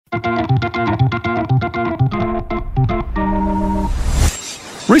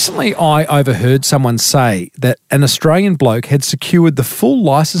Recently, I overheard someone say that an Australian bloke had secured the full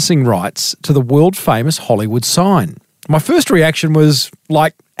licensing rights to the world-famous Hollywood sign. My first reaction was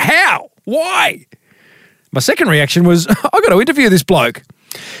like, how? Why? My second reaction was, I've got to interview this bloke.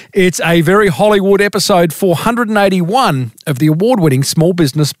 It's a very Hollywood episode 481 of the award-winning Small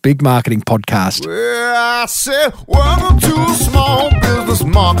Business Big Marketing podcast. Well, I said, welcome to a small business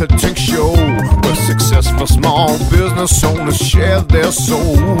marketing show where successful small business owners share their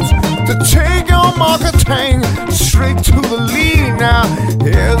souls to take your marketing straight to the lead. Now,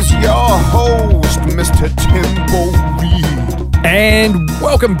 here's your host, Mr. Timbo Reed. And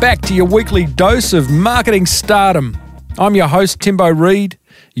welcome back to your weekly dose of marketing stardom. I'm your host, Timbo Reed.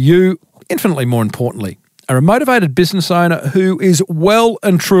 You, infinitely more importantly, are a motivated business owner who is well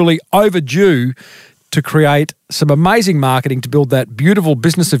and truly overdue to create some amazing marketing to build that beautiful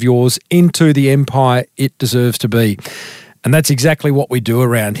business of yours into the empire it deserves to be. And that's exactly what we do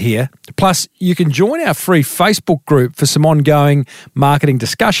around here. Plus, you can join our free Facebook group for some ongoing marketing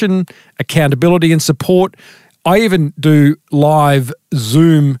discussion, accountability and support. I even do live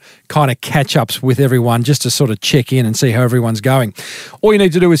Zoom kind of catch-ups with everyone just to sort of check in and see how everyone's going. All you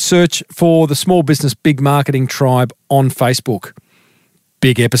need to do is search for the Small Business Big Marketing Tribe on Facebook.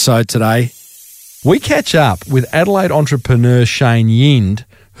 Big episode today. We catch up with Adelaide entrepreneur Shane Yind,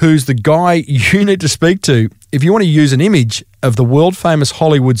 who's the guy you need to speak to if you want to use an image of the world-famous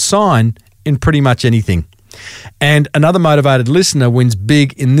Hollywood sign in pretty much anything. And another motivated listener wins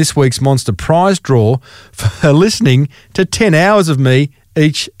big in this week's Monster Prize draw for listening to 10 hours of me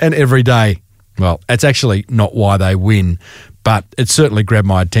each and every day. Well, that's actually not why they win, but it certainly grabbed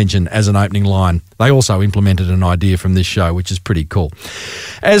my attention as an opening line. They also implemented an idea from this show, which is pretty cool.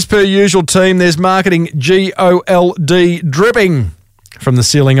 As per usual, team, there's marketing GOLD dripping from the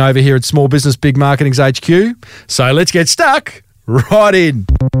ceiling over here at Small Business Big Marketing's HQ. So let's get stuck right in.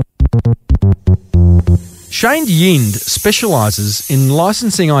 Shane Yind specialises in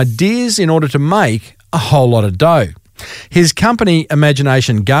licensing ideas in order to make a whole lot of dough. His company,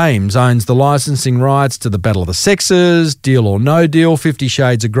 Imagination Games, owns the licensing rights to the Battle of the Sexes, Deal or No Deal, 50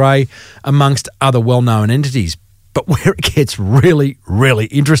 Shades of Grey, amongst other well-known entities. But where it gets really, really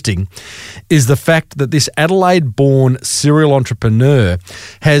interesting is the fact that this Adelaide-born serial entrepreneur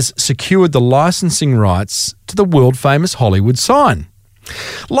has secured the licensing rights to the world-famous Hollywood sign.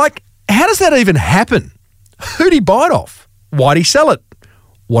 Like, how does that even happen? Who'd he buy it off? Why'd he sell it?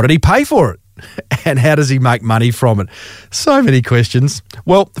 What did he pay for it? And how does he make money from it? So many questions.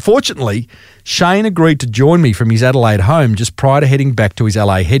 Well, fortunately, Shane agreed to join me from his Adelaide home just prior to heading back to his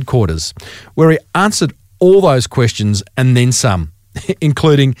LA headquarters, where he answered all those questions and then some,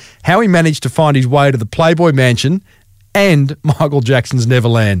 including how he managed to find his way to the Playboy Mansion and Michael Jackson's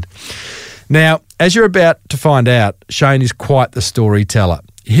Neverland. Now, as you're about to find out, Shane is quite the storyteller.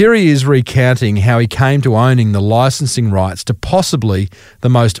 Here he is recounting how he came to owning the licensing rights to possibly the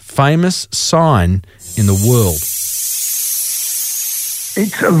most famous sign in the world.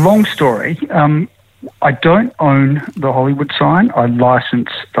 It's a long story. I don't own the Hollywood sign. I license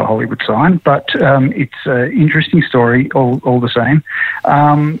the Hollywood sign, but it's an interesting story all the same.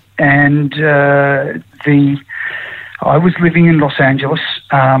 I was living in Los Angeles.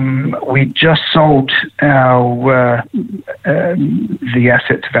 We just sold our the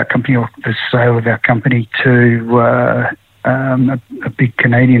assets of our company, or the sale of our company, to a big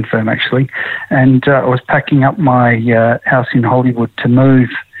Canadian firm, actually. And I was packing up my house in Hollywood to move.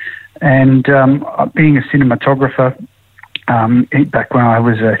 And being a cinematographer, back when I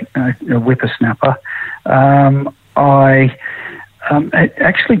was a whippersnapper, I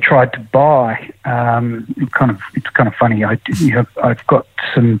actually tried to buy. It's kind of funny. I've got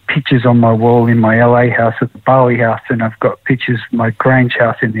some pictures on my wall in my LA house at the Bali house, and I've got pictures of my Grange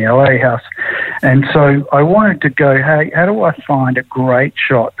house in the LA house. And so I wanted to go, hey, how do I find a great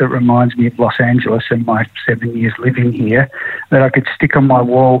shot that reminds me of Los Angeles and my 7 years living here that I could stick on my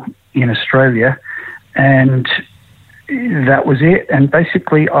wall in Australia? And that was it. And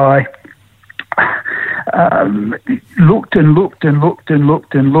basically I looked and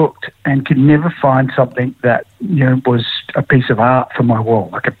could never find something that, was a piece of art for my wall,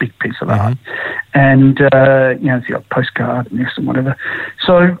 like a big piece of art. And, it's like a postcard and this and whatever.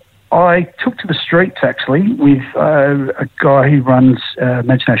 So I took to the streets, actually, with a guy who runs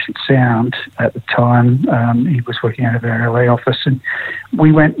Imagination Sound at the time. He was working out of our LA office, and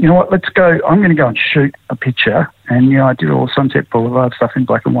we went, you know what, let's go. I'm going to go and shoot a picture. And, I did all Sunset Boulevard stuff in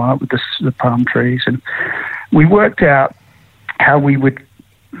black and white with the palm trees. And we worked out how we would,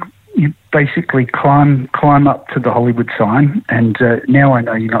 you basically climb up to the Hollywood sign, and now I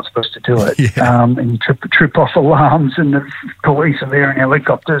know you're not supposed to do it. Yeah. And you trip off alarms, and the police are there in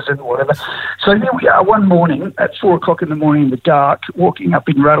helicopters and whatever. So here we are one morning at 4:00 in the morning in the dark, walking up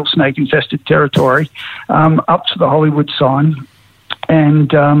in rattlesnake-infested territory, up to the Hollywood sign.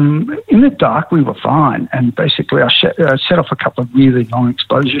 And in the dark, we were fine. And basically, I set off a couple of really long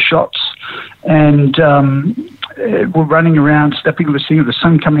exposure shots, and we're running around, stepping on the scene of the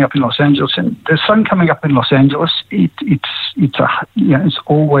sun coming up in Los Angeles. And the sun coming up in Los Angeles, it's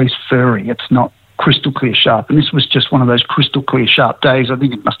always furry. It's not crystal clear sharp. And this was just one of those crystal clear sharp days. I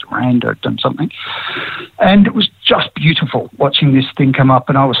think it must have rained or done something. And it was just beautiful watching this thing come up,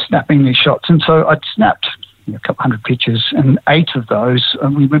 and I was snapping these shots. And so I'd snapped a couple hundred pictures, and 8 of those,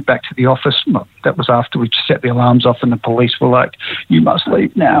 and we went back to the office. Well, that was after we set the alarms off, and the police were like, "You must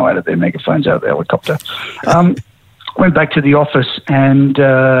leave now," out of their megaphones, out of the helicopter. Went back to the office, and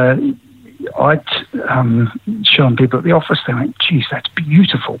I'd shown people at the office. They went, "Geez, that's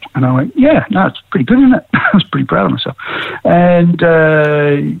beautiful." And I went, "Yeah, no, it's pretty good, isn't it?" I was pretty proud of myself. And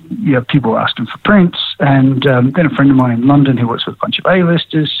people were asking for prints. And then a friend of mine in London who works with a bunch of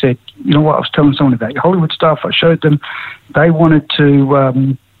A-listers said, "You know what, I was telling someone about your Hollywood stuff." I showed them. They wanted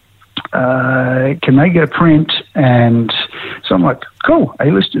to, can they get a print? And so I'm like, cool,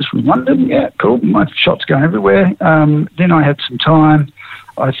 A-listers from London, yeah, cool. My shot's going everywhere. Then I had some time.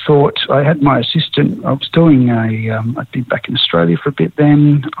 I thought I had my assistant. I was doing I'd been back in Australia for a bit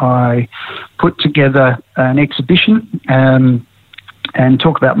then. I put together an exhibition and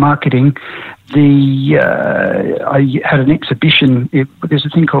talk about marketing. I had an exhibition. There's a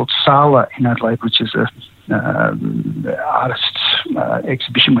thing called Sala in Adelaide, which is a artists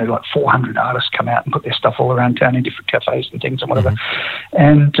exhibition where like 400 artists come out and put their stuff all around town in different cafes and things and whatever.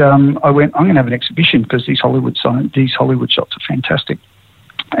 And I went, I'm going to have an exhibition because these Hollywood shots are fantastic.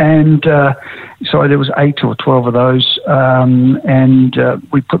 And so there was 8 or 12 of those, and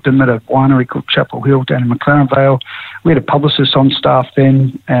we put them at a winery called Chapel Hill down in McLaren Vale. We had a publicist on staff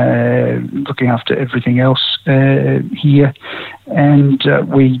then, looking after everything else here, and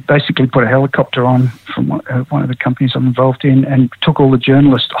we basically put a helicopter on from one of the companies I'm involved in, and took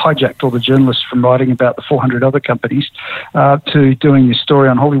hijacked all the journalists from writing about the 400 other companies to doing this story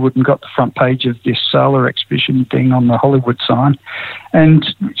on Hollywood, and got the front page of this Sala exhibition thing on the Hollywood sign,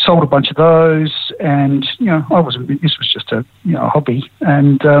 and sold a bunch of those. And this was just a hobby.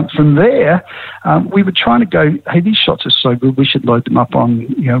 And from there, we were trying to go, hey, these shots are so good, we should load them up on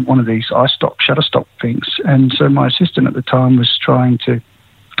one of these Shutterstock things. And so my assistant at the time was trying to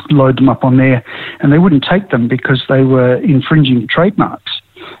load them up on there, and they wouldn't take them because they were infringing trademarks.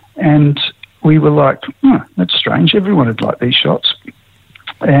 And we were like, that's strange. Everyone would like these shots.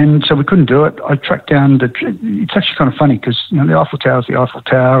 And so we couldn't do it. I tracked down it's actually kind of funny because, the Eiffel Tower is the Eiffel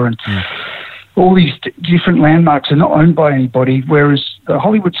Tower, and all these different landmarks are not owned by anybody, whereas the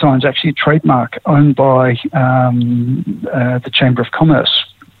Hollywood sign is actually a trademark owned by the Chamber of Commerce.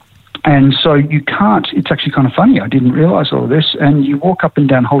 And so you can't, it's actually kind of funny, I didn't realise all of this, and you walk up and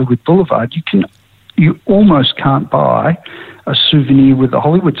down Hollywood Boulevard, you almost can't buy a souvenir with the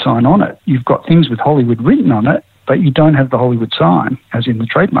Hollywood sign on it. You've got things with Hollywood written on it, but you don't have the Hollywood sign, as in the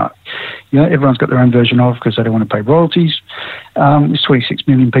trademark. Everyone's got their own version of because they don't want to pay royalties. There's 26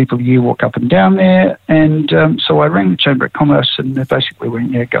 million people a year walk up and down there. And so I rang the Chamber of Commerce, and they basically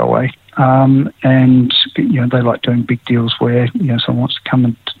went, yeah, go away. And, they like doing big deals where, someone wants to come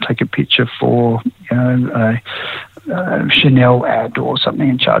and take a picture for, a Chanel ad or something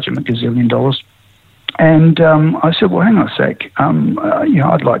and charge them $1 gazillion. And I said, well, hang on a sec.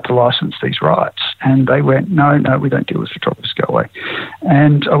 I'd like to license these rights. And they went, no, we don't deal with photographers, go away.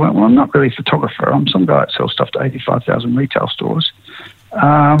 And I went, well, I'm not really a photographer. I'm some guy that sells stuff to 85,000 retail stores.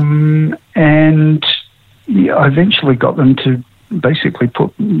 And I eventually got them to basically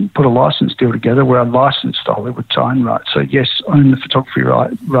put a license deal together where I licensed the Hollywood sign rights. So, yes, own the photography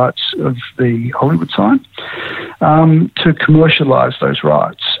rights of the Hollywood sign to commercialise those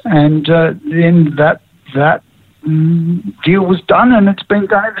rights. And then that deal was done, and it's been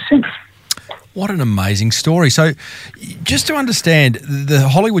done ever since. What an amazing story. So just to understand, the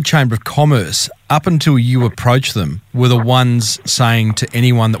Hollywood Chamber of Commerce, up until you approached them, were the ones saying to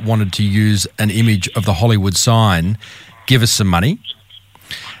anyone that wanted to use an image of the Hollywood sign, give us some money.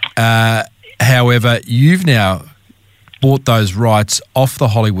 However, you've now bought those rights off the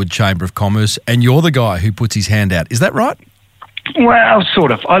Hollywood Chamber of Commerce, and you're the guy who puts his hand out. Is that right? Well,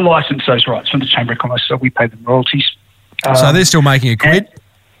 sort of. I license those rights from the Chamber of Commerce, so we pay them royalties. So they're still making a quid?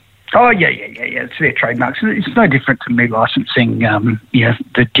 Yeah. It's their trademarks. It's no different to me licensing,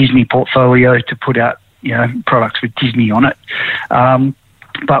 the Disney portfolio to put out, products with Disney on it.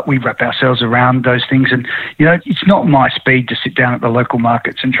 But we wrap ourselves around those things. And, you know, it's not my speed to sit down at the local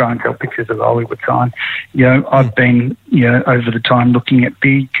markets and try and tell pictures of the Hollywood sign. You know, I've been, you know, over the time looking at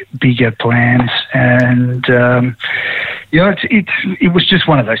bigger plans. And, you know, it was just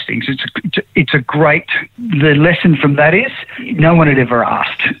one of those things. It's a great, the lesson from that is no one had ever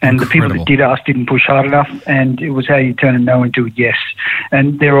asked. And the people that did ask didn't push hard enough. And it was how you turn a no into a yes.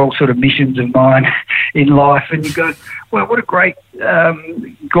 And they're all sort of missions of mine in life. And you go, well, what a great,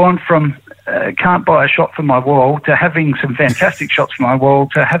 gone from can't buy a shot for my wall to having some fantastic shots for my wall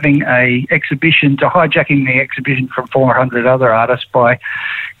to having a exhibition, to hijacking the exhibition from 400 other artists by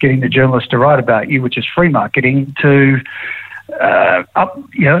getting the journalist to write about you, which is free marketing, to trying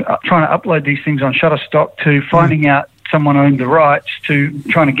to upload these things on Shutterstock, to finding out someone owned the rights, to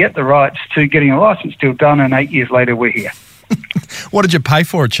trying to get the rights, to getting a license deal done, and 8 years later we're here. What did you pay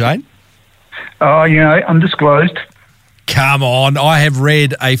for it, Shane? Oh, you know, undisclosed. Come on, I have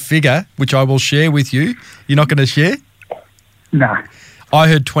read a figure, which I will share with you. You're not going to share? No. I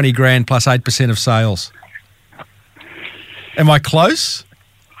heard 20 grand plus 8% of sales. Am I close?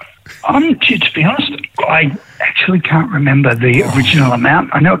 To be honest, I actually can't remember the original amount.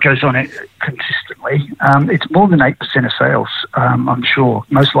 I know it goes on consistently. It's more than 8% of sales, I'm sure.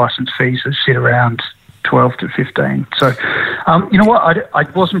 Most license fees sit around 12 to 15. So, you know what? I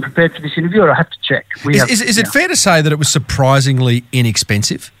wasn't prepared for this interview. I have to check. Is it fair to say that it was surprisingly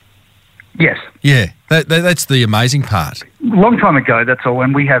inexpensive? Yes. Yeah, that's the amazing part. Long time ago, that's all.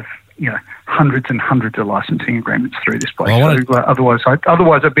 And we have, you know, hundreds and hundreds of licensing agreements through this place. Otherwise,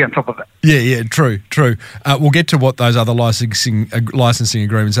 I'd be on top of it. Yeah, true. We'll get to what those other licensing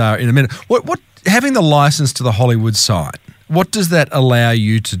agreements are in a minute. What having the license to the Hollywood site, what does that allow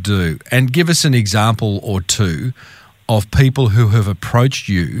you to do? And give us an example or two of people who have approached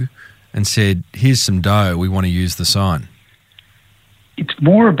you and said, here's some dough, we want to use the sign. It's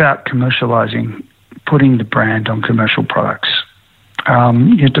more about commercialising, putting the brand on commercial products.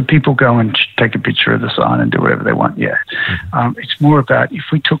 Do people go and take a picture of the sign and do whatever they want? Yeah. It's more about, if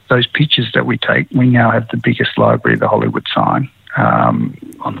we took those pictures that we take, we now have the biggest library of the Hollywood sign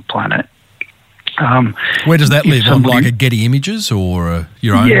on the planet. Where does that live? On like a Getty Images or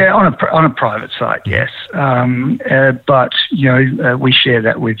your own? Yeah, on a private site, yes. But, you know, we share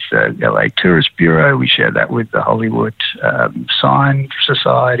that with LA Tourist Bureau. We share that with the Hollywood Sign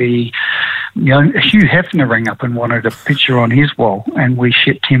Society. You know, Hugh Hefner rang up and wanted a picture on his wall, and we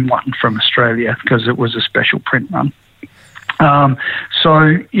shipped him one from Australia because it was a special print run.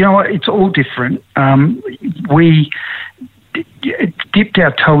 So, you know, it's all different. We dipped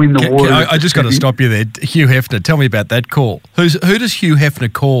our toe in the water. I just got to stop you there. Hugh Hefner, tell me about that call. Who does Hugh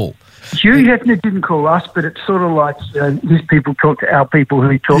Hefner call? Hugh Hefner didn't call us, but it's sort of like his people talk to our people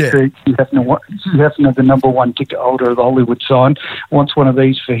who talk to Hugh Hefner. Hugh Hefner, the number one ticket holder of the Hollywood sign, wants one of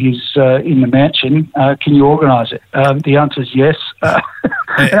these for his in the mansion. Can you organise it? The answer is yes.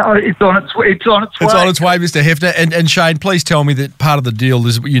 It's on its way. It's on its way, Mr. Hefner. And Shane, please tell me that part of the deal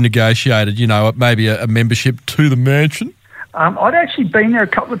is you negotiated, you know, maybe a membership to the mansion. I'd actually been there a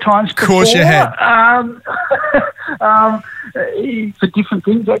couple of times before. Of course you had. For different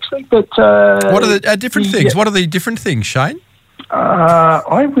things, actually. But what are the different things? What are the different things, Shane?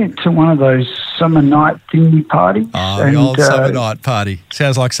 I went to one of those summer night thingy parties. Oh, the old summer night party.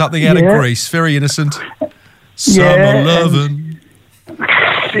 Sounds like something out of Greece. Very innocent. Summer lovin'.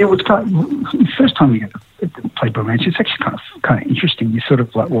 It was the first time you play Bromance. It's actually kind of interesting. You're sort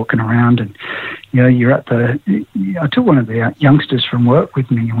of like walking around, and you know, you're at I took one of the youngsters from work with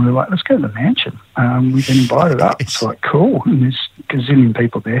me, and we were like, let's go to the mansion. We've been invited up. It's like, cool. And there's a gazillion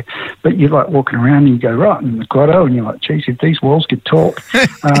people there. But you're like walking around and you go, right, in the grotto, and you're like, geez, if these walls could talk.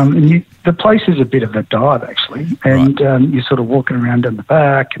 And the place is a bit of a dive, actually. And you're sort of walking around down the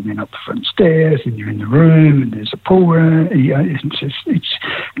back and then up the front stairs, and you're in the room, and there's a pool room. You know, it's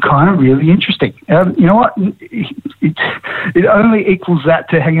kind of really interesting. You know what? It only equals that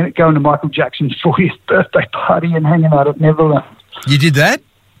to going to Michael Jackson's 40th birthday party and hanging out at Neverland. You did that?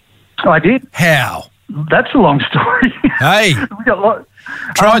 I did. How? That's a long story. Hey, we got a lot.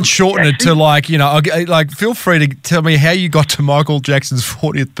 Try and shorten it to feel free to tell me how you got to Michael Jackson's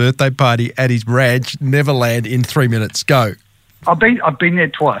 40th birthday party at his ranch, Neverland, in 3 minutes. Go. I've been there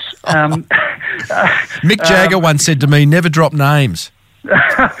twice. Mick Jagger once said to me, never drop names.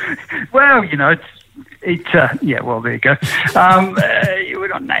 Well, you know, well, there you go. We're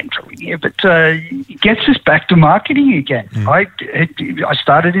not name dropping here, but it gets us back to marketing again. I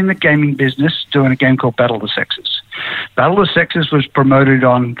started in the gaming business doing a game called Battle of the Sexes. Battle of the Sexes was promoted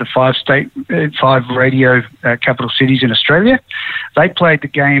on the 5 radio capital cities in Australia. They played the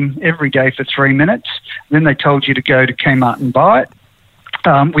game every day for 3 minutes. Then they told you to go to Kmart and buy it.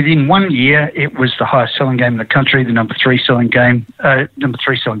 Within 1 year, it was the highest selling game in the country, the number three selling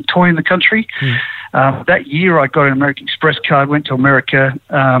toy in the country. That year, I got an American Express card, went to America,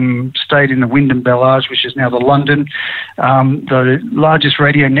 stayed in the Wyndham Bellage, which is now the London. The largest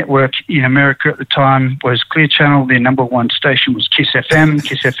radio network in America at the time was Clear Channel. Their number one station was Kiss FM.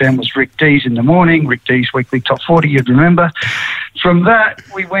 Kiss FM was Rick Dees in the morning, Rick Dees Weekly Top 40, you'd remember. From that,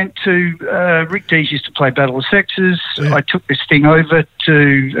 we went to, Rick Dees used to play Battle of Sexes. Yeah. I took this thing over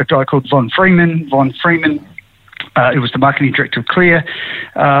to a guy called Von Freeman. Von Freeman, who was the marketing director of Clear,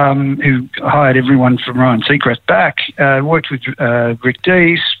 who hired everyone from Ryan Seacrest back, worked with Rick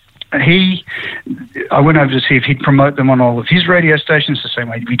Dees. I went over to see if he'd promote them on all of his radio stations, the same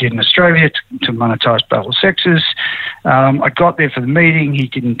way we did in Australia to monetize Battle of Sexes. I got there for the meeting. He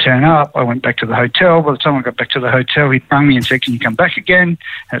didn't turn up. I went back to the hotel. By the time I got back to the hotel, he rang me and said, "Can you come back again?"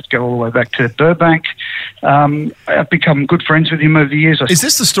 I had to go all the way back to Burbank. I've become good friends with him over the years. Is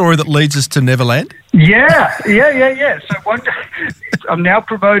this the story that leads us to Neverland? Yeah. So one day, I'm now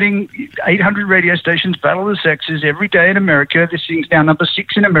promoting 800 radio stations, Battle of the Sexes, every day in America. This thing's now number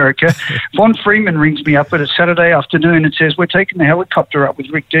 6 in America. Von Freeman rings me up at a Saturday afternoon and says, "We're taking the helicopter up with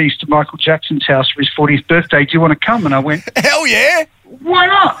Rick Dees to Michael Jackson's house for his 40th birthday. Do you want to come?" And I went, "Hell yeah. Why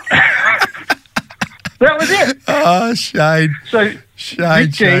not?" That was it. Oh, Shane. So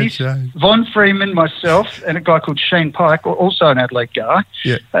Rick Dees, Von Freeman, myself, and a guy called Shane Pike, also an Adelaide guy,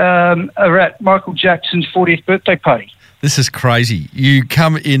 are at Michael Jackson's 40th birthday party. This is crazy. You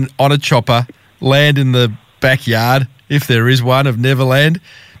come in on a chopper, land in the backyard, if there is one, of Neverland.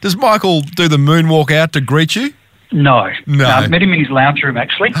 Does Michael do the moonwalk out to greet you? No. I met him in his lounge room,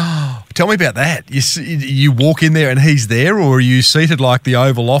 actually. Tell me about that. You walk in there and he's there, or are you seated like the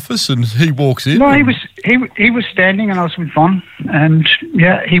Oval Office and he walks in? No, he was standing and I was with Von, and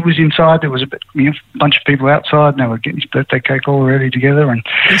he was inside. There was a bunch of people outside and they were getting his birthday cake all ready together, and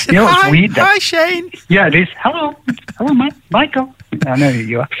said, it was weird. Hi, Shane. Yeah, it is. Hello, mate, Michael. I know who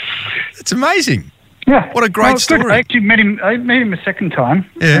you are. It's amazing. Yeah. What a great story. Good. I actually met him a second time,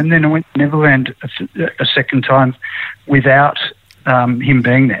 and then I went to Neverland a second time without him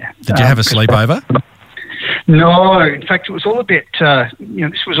being there. Did you have a sleepover? No. In fact, it was all a bit,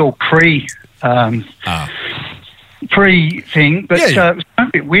 this was all pre thing, but it was a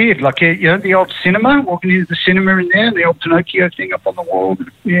bit weird. Like, the old cinema, walking into the cinema in there, the old Pinocchio thing up on the wall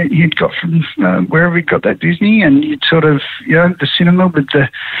he'd got from wherever he got that Disney, and you'd sort of, the cinema with the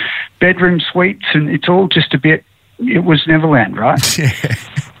bedroom suites, and it's all just a bit, it was Neverland, right? Yeah.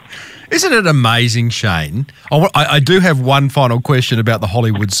 Isn't it amazing, Shane? I do have one final question about the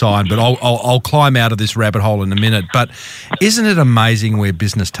Hollywood sign, but I'll climb out of this rabbit hole in a minute. But isn't it amazing where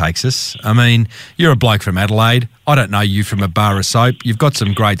business takes us? I mean, you're a bloke from Adelaide. I don't know you from a bar of soap. You've got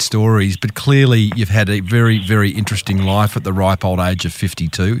some great stories, but clearly you've had a very, very interesting life at the ripe old age of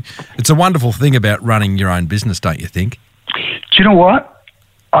 52. It's a wonderful thing about running your own business, don't you think? Do you know what?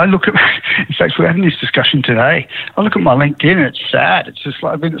 I look at, in fact, we're having this discussion today. I look at my LinkedIn and it's sad. It's just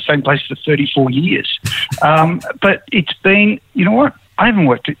like I've been at the same place for 34 years. But it's been, you know what? I haven't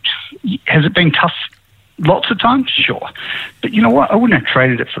worked it. Has it been tough lots of times? Sure. But you know what? I wouldn't have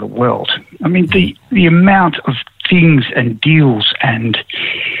traded it for the world. I mean, the amount of things and deals and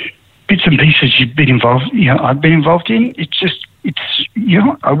bits and pieces you've been involved, I've been involved in,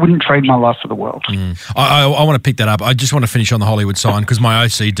 I wouldn't trade my life for the world. I want to pick that up. I just want to finish on the Hollywood sign because my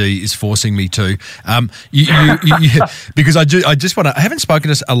OCD is forcing me to. Because I haven't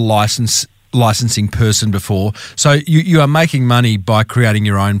spoken to a licensing person before. So you are making money by creating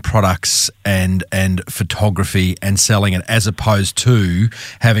your own products and photography and selling it, as opposed to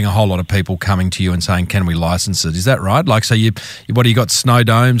having a whole lot of people coming to you and saying, "Can we license it?" Is that right? Like, so you got snow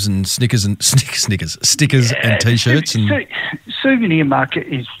domes and stickers and T-shirts and souvenir market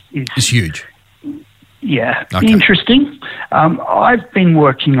is huge. Yeah, okay. Interesting. I've been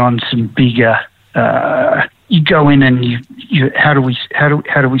working on some bigger. You go in and you how do we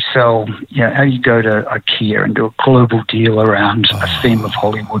sell? How do you go to IKEA and do a global deal around a theme of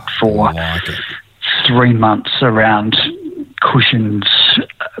Hollywood for 3 months around cushions,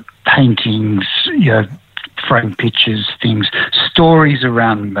 paintings, frame pictures, things, stories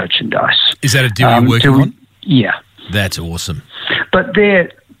around merchandise. Is that a deal you're working on? Yeah, that's awesome. But they're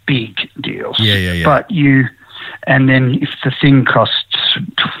big deals. Yeah. But and then if the thing costs,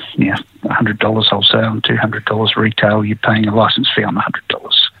 $100 wholesale and $200 retail, you're paying a license fee on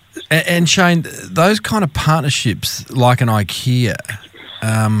 $100. And Shane, those kind of partnerships, like an IKEA,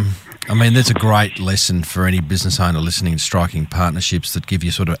 that's a great lesson for any business owner listening, striking partnerships that give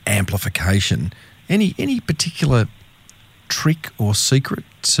you sort of amplification. Any particular trick or secret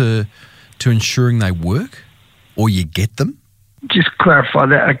to ensuring they work, or you get them? just clarify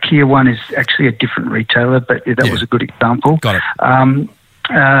that IKEA one is actually a different retailer, but that was a good example. Got it.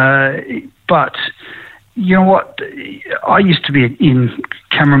 But you know what? I used to be in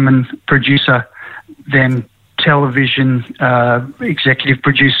cameraman, producer, then television executive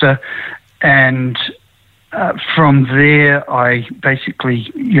producer, and from there, I basically,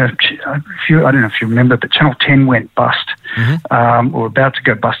 I don't know if you remember, but Channel 10 went bust, or about to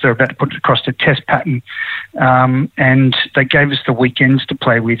go bust. They were about to put it across the test pattern, and they gave us the weekends to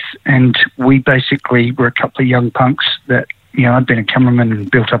play with, and we basically were a couple of young punks that, I'd been a cameraman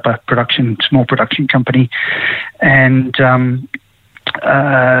and built up a small production company, and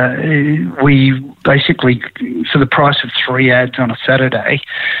we basically, for the price of 3 ads on a Saturday,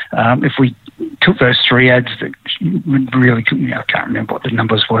 if we took those 3 ads that really, I can't remember what the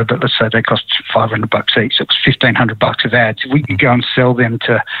numbers were, but let's say they cost $500 each. So it was $1,500 of ads. We could go and sell them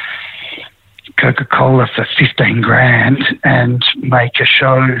to Coca-Cola for $15,000 and make a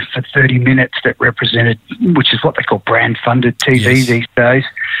show for 30 minutes that represented, which is what they call brand-funded TV these days.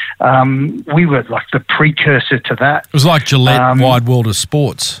 We were like the precursor to that. It was like Gillette Wide World of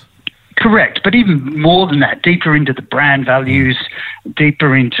Sports. Correct, but even more than that, deeper into the brand values,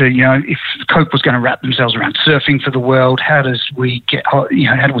 deeper into, if Coke was going to wrap themselves around surfing for the world, how do we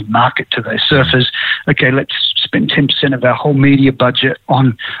market to those surfers? Okay, let's spend 10% of our whole media budget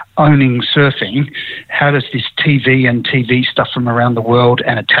on owning surfing. How does this TV stuff from around the world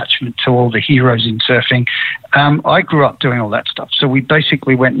and attachment to all the heroes in surfing? I grew up doing all that stuff. So we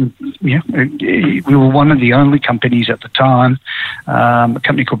basically went and, we were one of the only companies at the time, a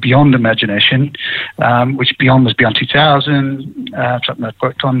company called Beyond Imagination, which Beyond was Beyond 2000, something I've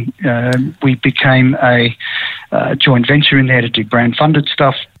worked on. We became a joint venture in there to do brand-funded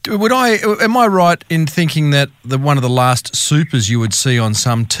stuff. Am I right in thinking that one of the last supers you would see on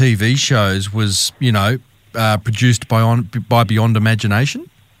some TV shows was, produced by Beyond Imagination?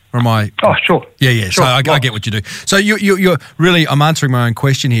 Or am I? Oh, sure. Yeah. Sure. So I get what you do. So you're really, I'm answering my own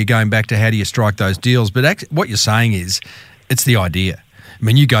question here, going back to how do you strike those deals. But what you're saying is it's the idea. I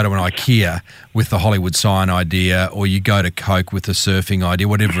mean, you go to an IKEA with the Hollywood sign idea, or you go to Coke with the surfing idea,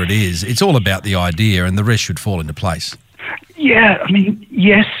 whatever it is. It's all about the idea, and the rest should fall into place. Yeah, I mean,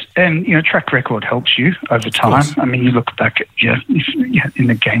 yes, and track record helps you over time. I mean, you look back at in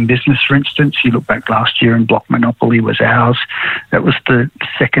the game business, for instance. You look back last year, and Block Monopoly was ours. That was the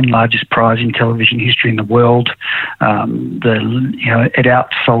second largest prize in television history in the world. It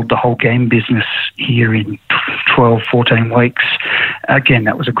outsold the whole game business here in 12, 14 weeks. Again,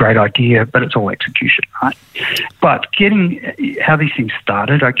 that was a great idea, but it's all execution, right? But getting how these things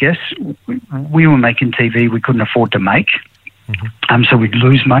started, I guess, we were making TV we couldn't afford to make. So we'd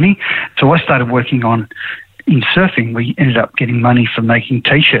lose money. So I started working in surfing. We ended up getting money for making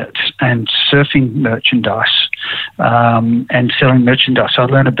T-shirts and surfing merchandise and selling merchandise. So I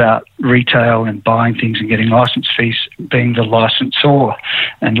learned about retail and buying things and getting license fees, being the licensor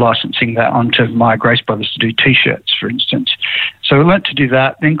and licensing that onto Maya Grace Brothers to do T-shirts, for instance. So I learned to do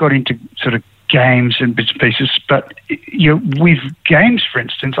that, then got into sort of games and bits and pieces. But with games, for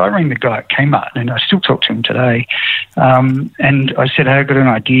instance, I rang the guy at Kmart, and I still talk to him today. And I said, hey, I've got an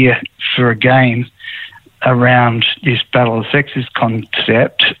idea for a game around this Battle of the Sexes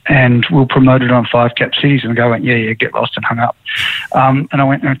concept, and we'll promote it on 5 cap cities. And the guy went, yeah, get lost, and hung up. And I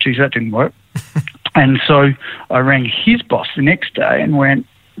went, oh, geez, that didn't work. And so I rang his boss the next day and went,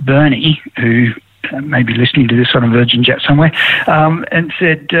 Bernie, who may be listening to this on a Virgin jet somewhere, and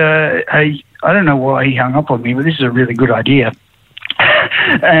said, hey, I don't know why he hung up on me, but this is a really good idea.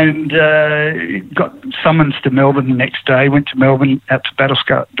 And got summons to Melbourne the next day, went to Melbourne out to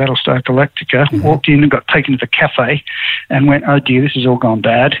Battlestar Galactica, walked in and got taken to the cafe and went, oh dear, this has all gone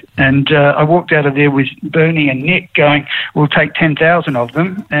bad. And I walked out of there with Bernie and Nick going, we'll take 10,000 of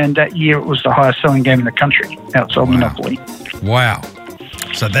them. And that year it was the highest selling game in the country, outside Monopoly. Wow.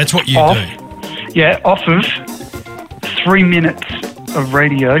 So that's what you do. Yeah, off of 3 minutes of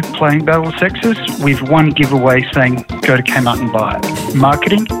radio playing Battle of Sexes with one giveaway saying, go to Kmart and buy it.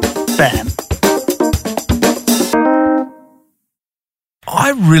 Marketing, bam.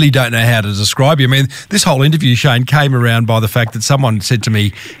 I really don't know how to describe you. I mean, this whole interview, Shane, came around by the fact that someone said to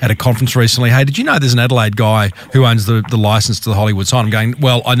me at a conference recently, hey, did you know there's an Adelaide guy who owns the license to the Hollywood sign? I'm going,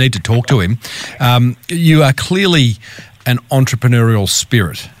 well, I need to talk to him. You are clearly an entrepreneurial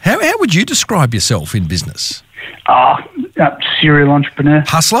spirit. How would you describe yourself in business? Serial entrepreneur.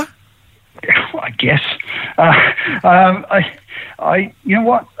 Hustler? I guess. You know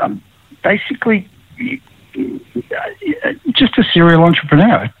what? Basically, just a serial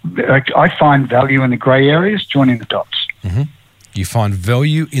entrepreneur. I find value in the grey areas, joining the dots. Mm-hmm. You find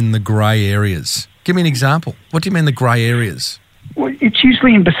value in the grey areas. Give me an example. What do you mean the grey areas? Well, it's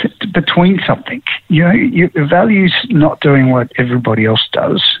usually in between something. You know, your value's not doing what everybody else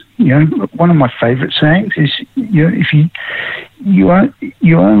does. You know, one of my favourite sayings is, you know, if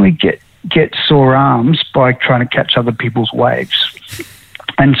you only get sore arms by trying to catch other people's waves.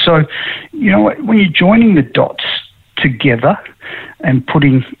 And so, you know, when you're joining the dots together and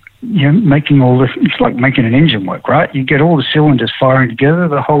putting, you know, making all the, it's like making an engine work, right? You get all the cylinders firing together,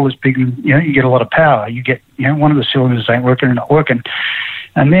 the hole is big, and, you know, you get a lot of power. You get, you know, one of the cylinders ain't working or not working.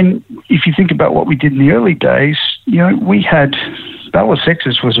 And then if you think about what we did in the early days, you know, we had Battle of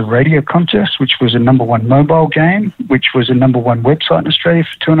Sexes was a radio contest, which was a #1 mobile game, which was a #1 website in Australia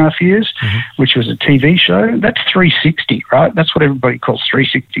for 2.5 years, which was a TV show. That's 360, right? That's what everybody calls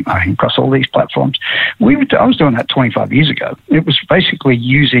 360 marketing across all these platforms. I was doing that 25 years ago. It was basically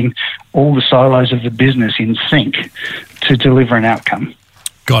using all the silos of the business in sync to deliver an outcome.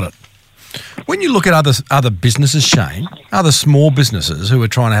 Got it. When you look at other businesses, Shane, other small businesses who are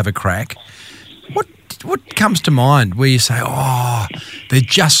trying to have a crack, what comes to mind where you say, oh, they're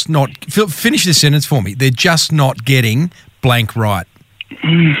just not... Finish this sentence for me. They're just not getting blank right.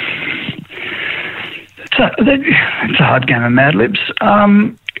 It's a hard game of Mad Libs.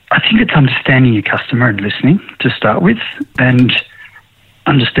 I think it's understanding your customer and listening to start with, and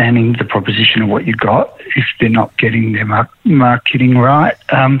understanding the proposition of what you got if they're not getting their marketing right.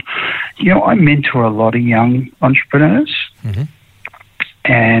 You know, I mentor a lot of young entrepreneurs,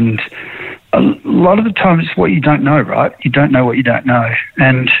 and a lot of the time it's what you don't know, right? You don't know what you don't know.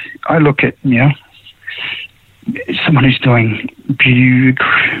 And I look at, you know, someone who's doing beauty,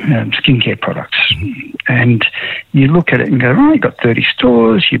 skincare products, and you look at it and go, oh, you've got 30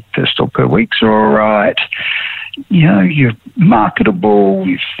 stores, your per store per weeks are all right, you know, you're marketable,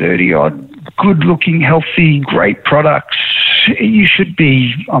 you're 30-odd, good-looking, healthy, great products, you should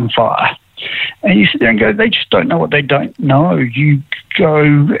be on fire. And you sit there and go, they just don't know what they don't know. You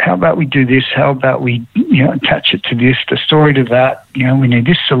go, how about we do this? How about we, you know, attach it to this, the story to that? You know, we need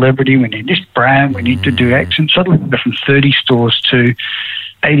this celebrity, we need this brand, we need to do X. And suddenly we go from 30 stores to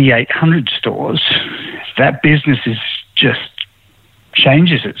 8,800 stores. That business is just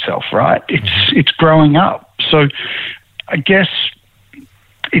changes itself, right? It's growing up. So I guess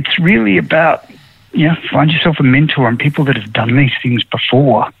it's really about, you know, find yourself a mentor and people that have done these things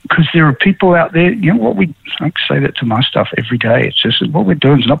before, because there are people out there, you know, I say that to my staff every day. It's just what we're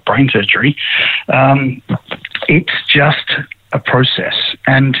doing is not brain surgery. It's just a process.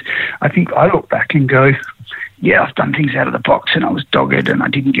 And I think I look back and go, yeah, I've done things out of the box and I was dogged and I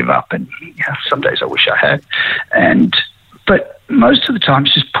didn't give up. And yeah, some days I wish I had. But most of the time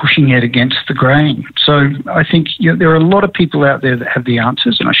it's just pushing it against the grain. So I think, you know, there are a lot of people out there that have the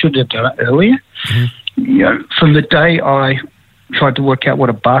answers, and I should have done it earlier. You know, from the day I tried to work out what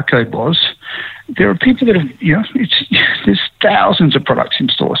a barcode was, there are people that have, you know, there's thousands of products in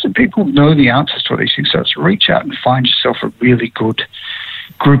stores, and people know the answers to all these things. So it's reach out and find yourself a really good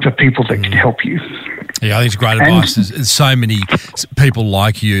group of people that can help you. Yeah, I think it's great advice. There's so many people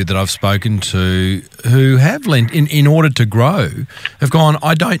like you that I've spoken to who have lent, in order to grow, have gone,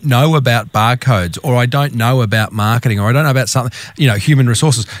 I don't know about barcodes, or I don't know about marketing, or I don't know about something, you know, human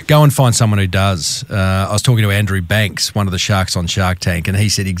resources. Go and find someone who does. I was talking to Andrew Banks, one of the sharks on Shark Tank, and he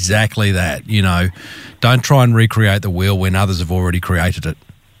said exactly that. You know, don't try and recreate the wheel when others have already created it.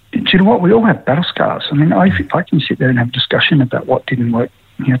 Do you know what? We all have battle scars. I mean, I can sit there and have a discussion about what didn't work,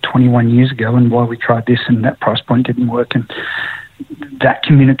 you know, 21 years ago, and why we tried this and that price point didn't work, and that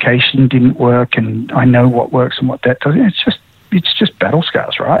communication didn't work, and I know what works and what that doesn't. It's just battle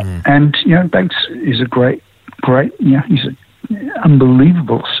scars, right? And, you know, Banks is a great, you know, he's an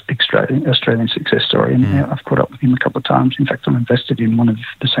unbelievable Australian success story, and you know, I've caught up with him a couple of times. In fact, I'm invested in one of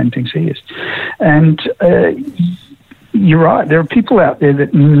the same things he is. And you're right, there are people out there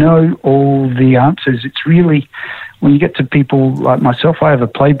that know all the answers. It's really, when you get to people like myself, I have a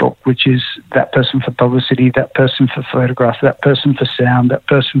playbook, which is that person for publicity, that person for photographs, that person for sound, that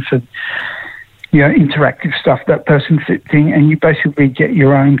person for, you know, interactive stuff, that person for thing, and you basically get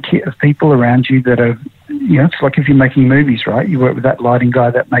your own kit of people around you that are, you know, it's like if you're making movies, right? You work with that lighting guy,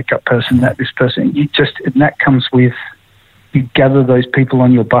 that makeup person, that this person. And that comes with, you gather those people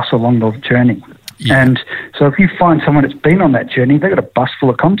on your bus along the journey. Yeah. And so if you find someone that's been on that journey, they've got a bus full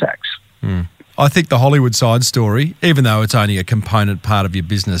of contacts. I think the Hollywood Side Story, even though it's only a component part of your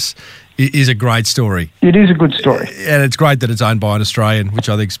business, is a great story. It is a good story. And it's great that it's owned by an Australian, which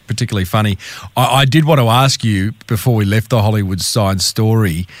I think is particularly funny. I did want to ask you, before we left the Hollywood Side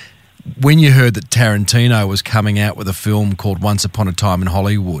Story, when you heard that Tarantino was coming out with a film called Once Upon a Time in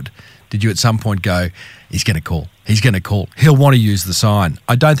Hollywood, did you at some point go, he's going to call, he'll want to use the sign?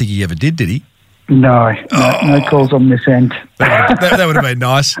 I don't think he ever did he? No calls on this end. That would have been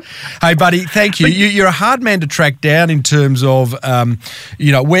nice. Hey, buddy, thank you. You're a hard man to track down in terms of,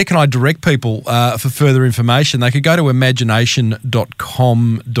 where can I direct people for further information? They could go to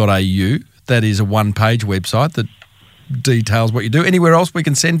imagination.com.au. That is a one-page website that details what you do. Anywhere else we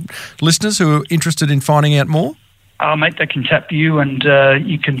can send listeners who are interested in finding out more? Mate, they can tap you and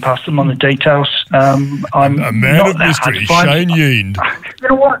you can pass them on the details. I'm a man of mystery, Shane Yiend. You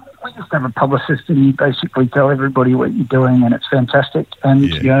know what? We just have a publicist and you basically tell everybody what you're doing and it's fantastic.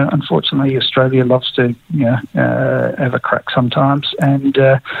 And, unfortunately, Australia loves to, have a crack sometimes. And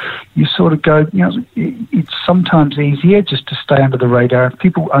you sort of go, it's sometimes easier just to stay under the radar.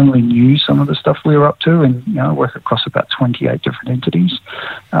 People only knew some of the stuff we were up to and, I work across about 28 different entities.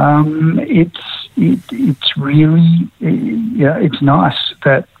 It's really, it's nice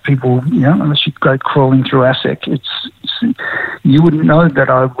that people, unless you go crawling through ASIC, you wouldn't know that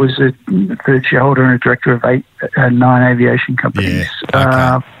I was a third shareholder and a director of 9 aviation companies.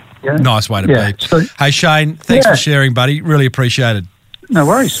 Yeah, okay. Nice way to be. So, hey, Shane, thanks for sharing, buddy. Really appreciate it. No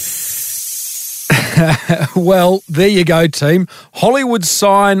worries. Well, there you go, team. Hollywood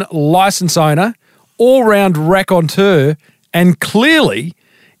sign license owner, all-round raconteur, and clearly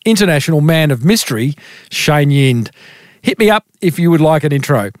international man of mystery, Shane Yiend. Hit me up if you would like an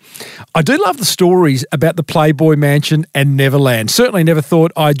intro. I do love the stories about the Playboy Mansion and Neverland. Certainly never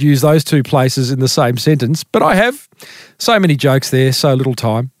thought I'd use those two places in the same sentence, but I have. So many jokes there, so little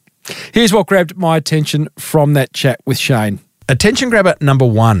time. Here's what grabbed my attention from that chat with Shane. Attention grabber number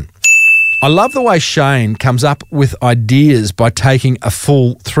 1. I love the way Shane comes up with ideas by taking a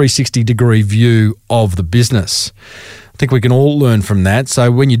full 360-degree view of the business. I think we can all learn from that.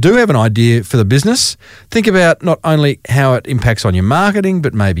 So when you do have an idea for the business, think about not only how it impacts on your marketing,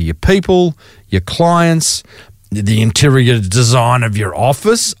 but maybe your people, your clients, the interior design of your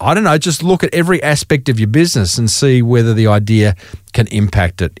office. I don't know, just look at every aspect of your business and see whether the idea can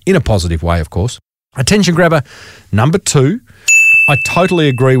impact it in a positive way, of course. Attention grabber number 2. I totally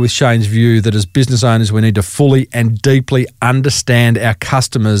agree with Shane's view that as business owners, we need to fully and deeply understand our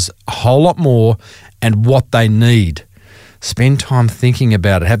customers a whole lot more and what they need. Spend time thinking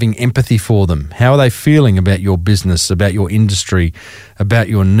about it, having empathy for them. How are they feeling about your business, about your industry, about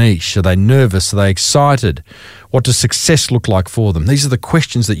your niche? Are they nervous? Are they excited? What does success look like for them? These are the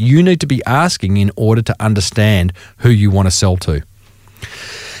questions that you need to be asking in order to understand who you want to sell to.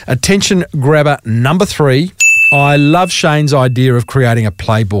 Attention grabber number 3. I love Shane's idea of creating a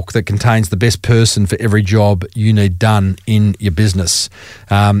playbook that contains the best person for every job you need done in your business.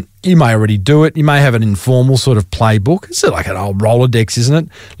 You may already do it. You may have an informal sort of playbook. It's like an old Rolodex, isn't it?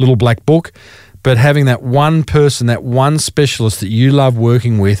 Little black book. But having that one person, that one specialist that you love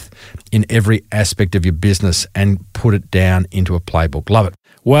working with in every aspect of your business and put it down into a playbook. Love it.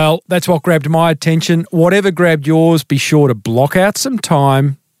 Well, that's what grabbed my attention. Whatever grabbed yours, be sure to block out some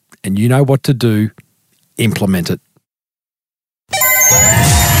time and you know what to do. Implement it.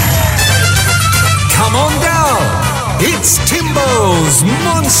 Come on down. It's Timbo's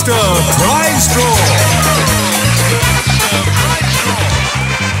Monster Prize Draw.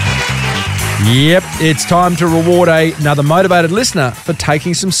 Yep, it's time to reward another motivated listener for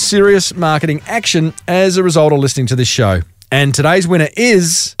taking some serious marketing action as a result of listening to this show. And today's winner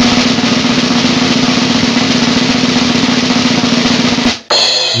is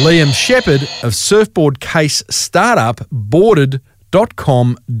Liam Shepherd of surfboard case startup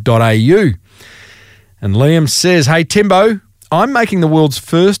boarded.com.au. And Liam says, hey Timbo, I'm making the world's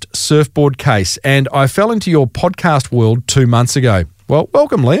first surfboard case and I fell into your podcast world 2 months ago. Well,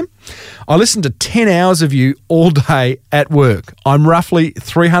 welcome Liam. I listened to 10 hours of you all day at work. I'm roughly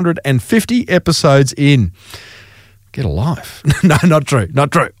 350 episodes in. Get a life. No, not true.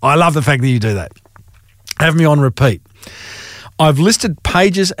 I love the fact that you do that. Have me on repeat. I've listed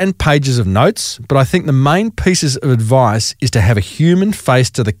pages and pages of notes, but I think the main pieces of advice is to have a human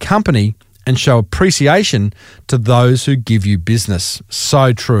face to the company and show appreciation to those who give you business.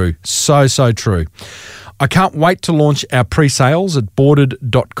 So true. So true. I can't wait to launch our pre-sales at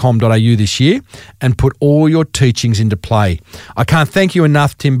boarded.com.au this year and put all your teachings into play. I can't thank you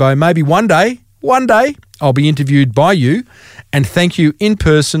enough, Timbo. Maybe one day, I'll be interviewed by you and thank you in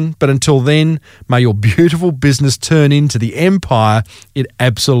person. But until then, may your beautiful business turn into the empire it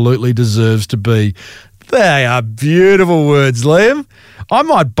absolutely deserves to be. They are beautiful words, Liam. I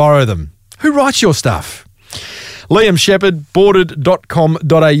might borrow them. Who writes your stuff? Liam Shepherd,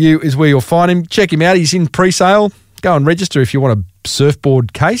 boarded.com.au is where you'll find him. Check him out. He's in pre-sale. Go and register if you want a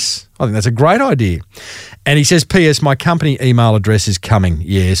surfboard case. I think that's a great idea. And he says, P.S., my company email address is coming.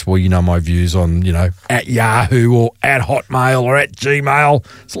 Yes, well, you know my views on, at Yahoo or at Hotmail or at Gmail.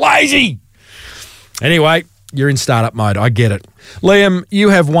 It's lazy. Anyway, you're in startup mode. I get it. Liam, you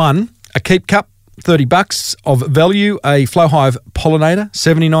have won a Keep Cup, $30 of value, a Flowhive pollinator,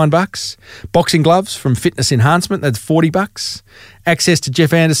 $79, boxing gloves from Fitness Enhancement, that's $40, access to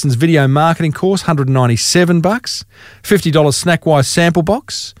Jeff Anderson's video marketing course, $197, $50 Snackwise sample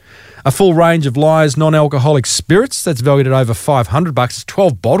box, a full range of Lyre's non-alcoholic spirits, that's valued at over $500, it's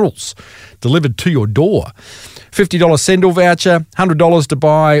 12 bottles delivered to your door. $50 Sendall voucher, $100 to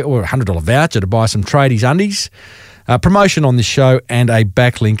buy, or a $100 voucher to buy some Tradies undies. Promotion on this show and a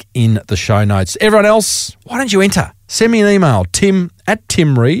backlink in the show notes. Everyone else, why don't you enter? Send me an email,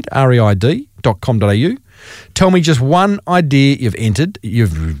 tim@timreid, reid.com.au. Tell me just one idea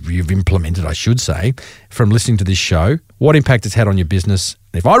you've implemented, I should say, from listening to this show, what impact it's had on your business.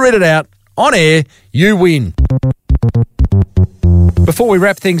 And if I read it out on air, you win. Before we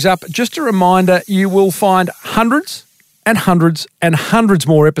wrap things up, just a reminder, you will find hundreds and hundreds and hundreds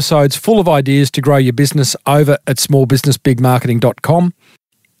more episodes full of ideas to grow your business over at smallbusinessbigmarketing.com.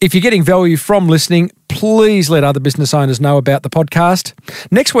 If you're getting value from listening, please let other business owners know about the podcast.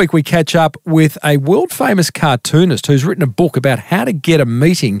 Next week, we catch up with a world-famous cartoonist who's written a book about how to get a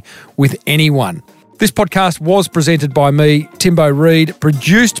meeting with anyone. This podcast was presented by me, Timbo Reid,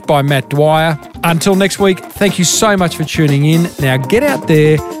 produced by Matt Dwyer. Until next week, thank you so much for tuning in. Now get out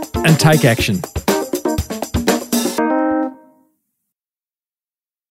there and take action.